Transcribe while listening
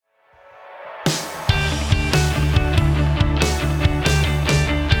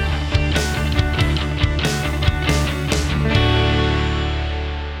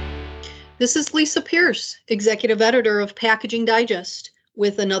This is Lisa Pierce, Executive Editor of Packaging Digest,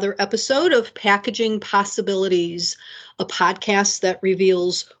 with another episode of Packaging Possibilities, a podcast that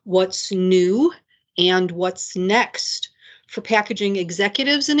reveals what's new and what's next for packaging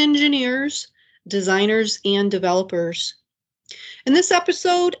executives and engineers, designers and developers. In this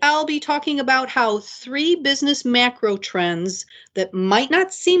episode, I'll be talking about how 3 business macro trends that might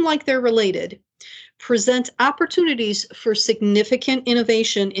not seem like they're related present opportunities for significant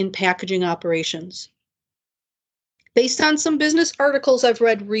innovation in packaging operations. Based on some business articles I've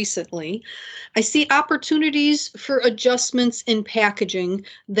read recently, I see opportunities for adjustments in packaging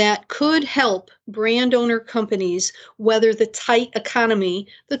that could help brand owner companies weather the tight economy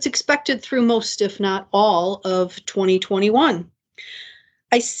that's expected through most, if not all, of 2021.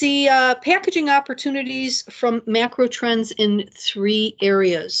 I see packaging opportunities from macro trends in 3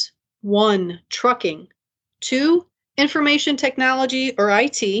 areas. 1, trucking. 2, information technology or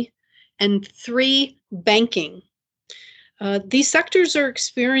IT. And 3, banking. These sectors are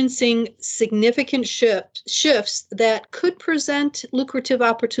experiencing significant shifts that could present lucrative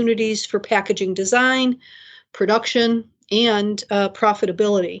opportunities for packaging design, production, and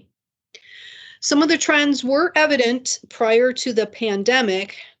profitability. Some of the trends were evident prior to the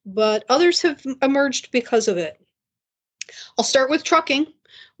pandemic, but others have emerged because of it. I'll start with trucking,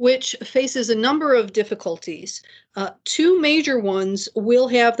 which faces a number of difficulties. 2 major ones will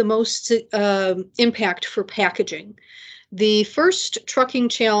have the most impact for packaging. The first trucking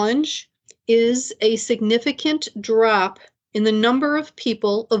challenge is a significant drop in the number of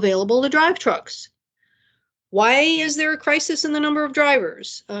people available to drive trucks. Why is there a crisis in the number of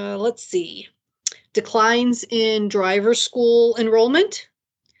drivers? Let's see. Declines in driver school enrollment,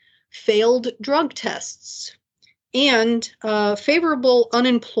 failed drug tests, and favorable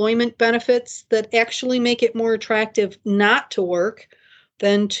unemployment benefits that actually make it more attractive not to work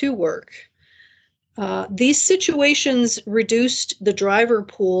than to work. These situations reduced the driver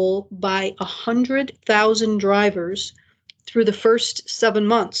pool by 100,000 drivers through the first 7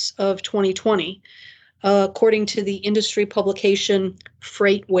 months of 2020, according to the industry publication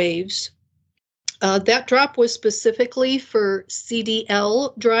FreightWaves. That drop was specifically for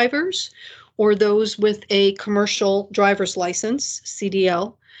CDL drivers or those with a commercial driver's license,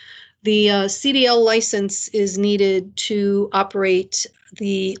 CDL. The CDL license is needed to operate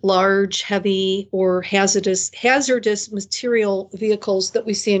the large, heavy, or hazardous material vehicles that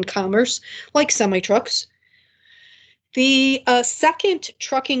we see in commerce, like semi-trucks. The second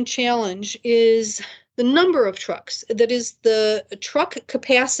trucking challenge is the number of trucks. That is, the truck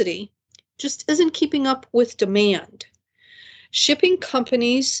capacity just isn't keeping up with demand. Shipping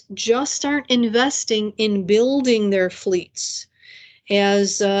companies just aren't investing in building their fleets,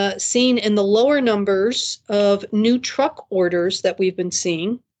 as seen in the lower numbers of new truck orders that we've been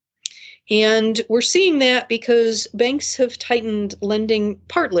seeing. And we're seeing that because banks have tightened lending,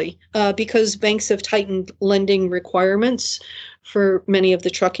 partly because banks have tightened lending requirements for many of the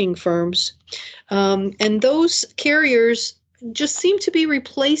trucking firms. And those carriers just seem to be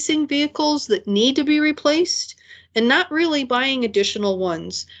replacing vehicles that need to be replaced and not really buying additional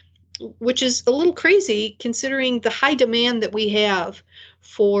ones, which is a little crazy considering the high demand that we have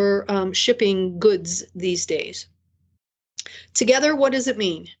for shipping goods these days. Together, what does it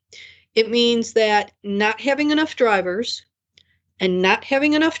mean? It means that not having enough drivers and not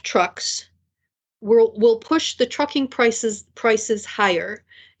having enough trucks will push the trucking prices higher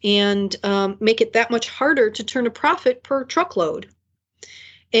and make it that much harder to turn a profit per truckload.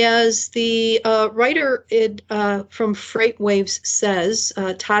 As the writer from FreightWaves says,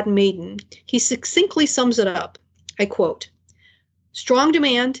 Todd Maiden, he succinctly sums it up. I quote, "Strong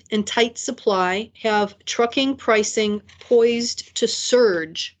demand and tight supply have trucking pricing poised to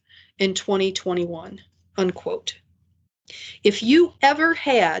surge in 2021, unquote. If you ever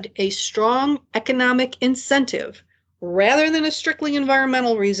had a strong economic incentive, rather than a strictly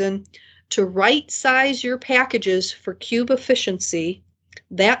environmental reason, to right-size your packages for cube efficiency,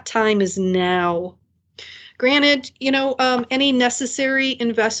 that time is now." Granted, any necessary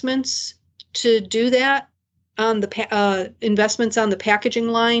investments to do that on the investments on the packaging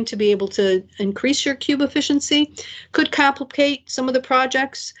line to be able to increase your cube efficiency could complicate some of the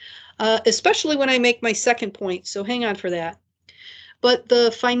projects, especially when I make my second point. So hang on for that. But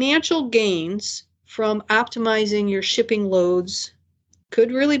the financial gains from optimizing your shipping loads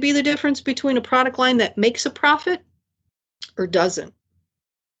could really be the difference between a product line that makes a profit or doesn't.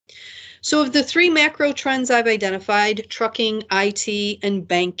 So of the 3 macro trends I've identified, trucking, IT, and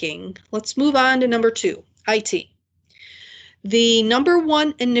banking, let's move on to number 2, IT. The number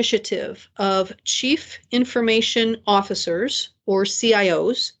 1 initiative of Chief Information Officers, or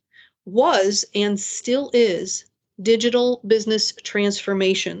CIOs, was and still is digital business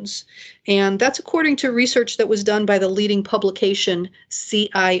transformations. And that's according to research that was done by the leading publication,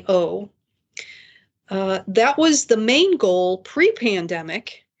 CIO. That was the main goal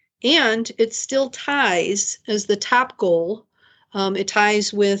pre-pandemic, and it still ties as the top goal. It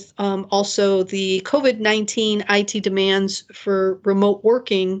ties with also the COVID-19 IT demands for remote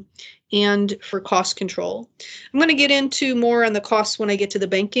working and for cost control. I'm going to get into more on the costs when I get to the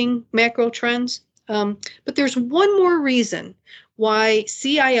banking macro trends. But there's one more reason why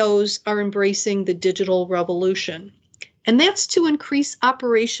CIOs are embracing the digital revolution, and that's to increase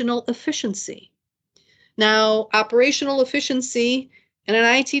operational efficiency. Now, operational efficiency in an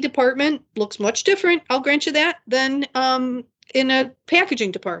IT department looks much different, I'll grant you that, than in a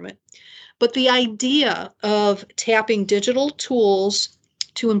packaging department. But the idea of tapping digital tools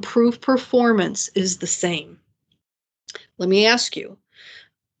to improve performance is the same. Let me ask you,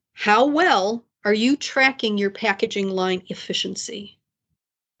 how well are you tracking your packaging line efficiency?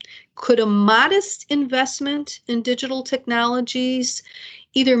 Could a modest investment in digital technologies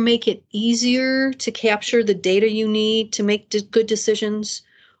either make it easier to capture the data you need to make good decisions,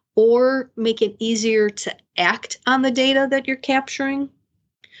 or make it easier to act on the data that you're capturing?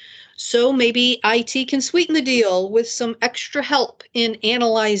 So maybe IT can sweeten the deal with some extra help in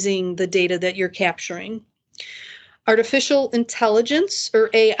analyzing the data that you're capturing. Artificial intelligence, or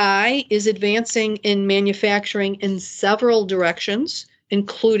AI, is advancing in manufacturing in several directions,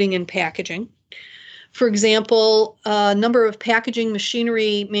 including in packaging. For example, a number of packaging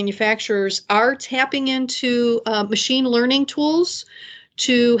machinery manufacturers are tapping into machine learning tools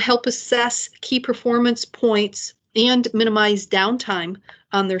to help assess key performance points and minimize downtime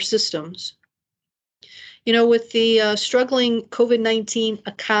on their systems. You know, with the struggling COVID-19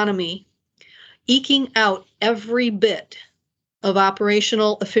 economy, eking out every bit of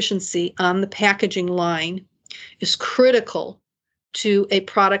operational efficiency on the packaging line is critical to a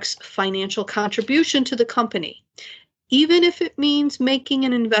product's financial contribution to the company, even if it means making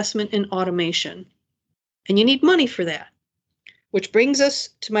an investment in automation. And you need money for that, which brings us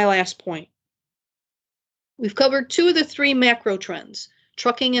to my last point. We've covered two of the three macro trends,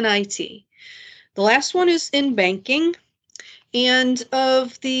 trucking and IT. The last one is in banking. And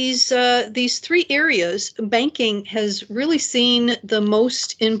of these three areas, banking has really seen the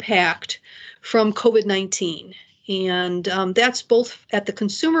most impact from COVID-19. And that's both at the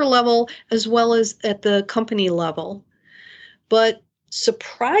consumer level as well as at the company level. But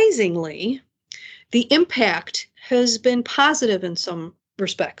surprisingly, the impact has been positive in some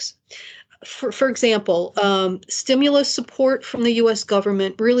respects. For example, stimulus support from the U.S.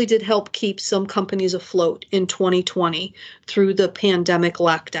 government really did help keep some companies afloat in 2020 through the pandemic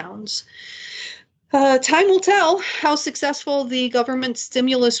lockdowns. Time will tell how successful the government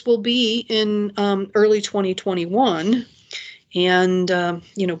stimulus will be in early 2021. And,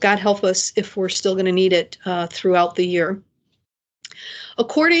 God help us if we're still going to need it throughout the year.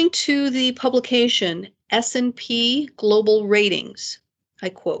 According to the publication S&P Global Ratings, I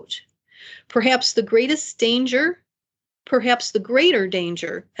quote, perhaps the greater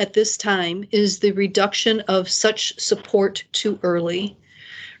danger at this time is the reduction of such support too early,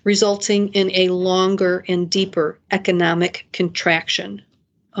 resulting in a longer and deeper economic contraction,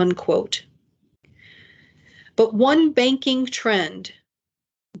 unquote. But one banking trend,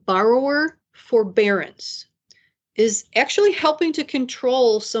 borrower forbearance, is actually helping to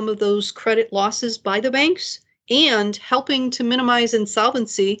control some of those credit losses by the banks and helping to minimize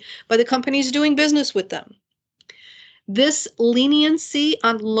insolvency by the companies doing business with them. This leniency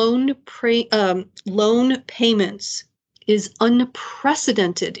on loan payments is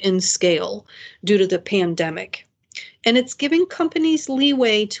unprecedented in scale due to the pandemic. And it's giving companies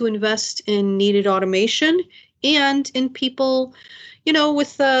leeway to invest in needed automation and in people,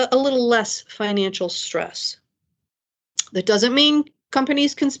 with a little less financial stress. That doesn't mean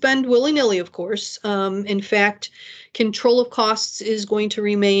companies can spend willy-nilly, of course. In fact, control of costs is going to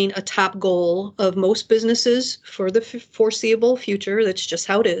remain a top goal of most businesses for the foreseeable future. That's just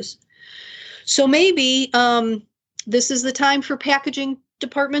how it is. So maybe this is the time for packaging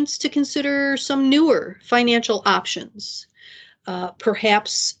departments to consider some newer financial options.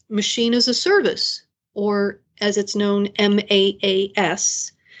 Perhaps machine as a service, or as it's known,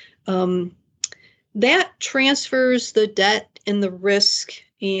 MAAS. That transfers the debt and the risk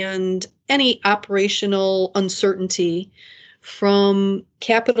and any operational uncertainty from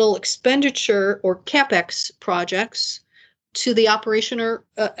capital expenditure or CapEx projects to the operational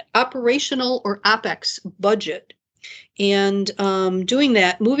or OpEx budget. And doing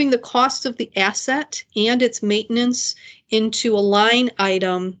that, moving the cost of the asset and its maintenance into a line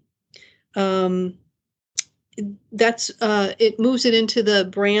item It moves it into the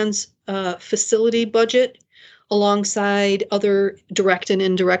brand's facility budget alongside other direct and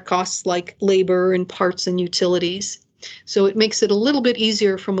indirect costs like labor and parts and utilities. So it makes it a little bit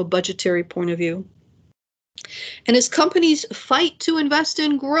easier from a budgetary point of view. And as companies fight to invest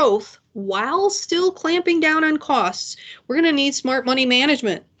in growth while still clamping down on costs, we're going to need smart money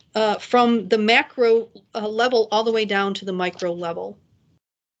management from the macro level all the way down to the micro level.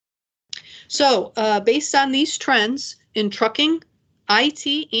 So based on these trends in trucking,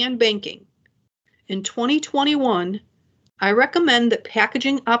 IT, and banking, in 2021, I recommend that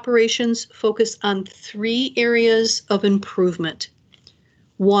packaging operations focus on 3 areas of improvement.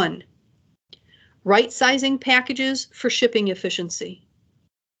 1, right-sizing packages for shipping efficiency.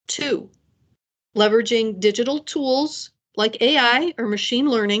 2, leveraging digital tools like AI or machine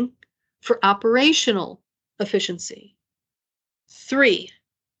learning for operational efficiency. 3,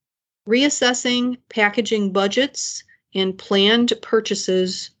 reassessing packaging budgets and planned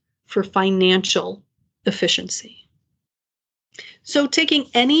purchases for financial efficiency. So taking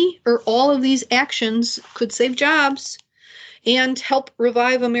any or all of these actions could save jobs and help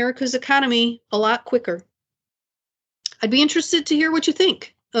revive America's economy a lot quicker. I'd be interested to hear what you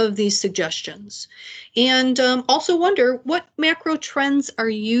think of these suggestions, and also wonder, what macro trends are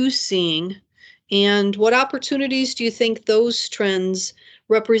you seeing, and what opportunities do you think those trends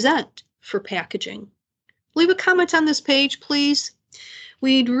represent for packaging? Leave a comment on this page, please.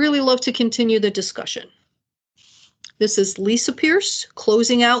 We'd really love to continue the discussion. This is Lisa Pierce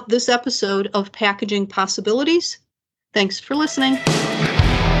closing out this episode of Packaging Possibilities. Thanks for listening.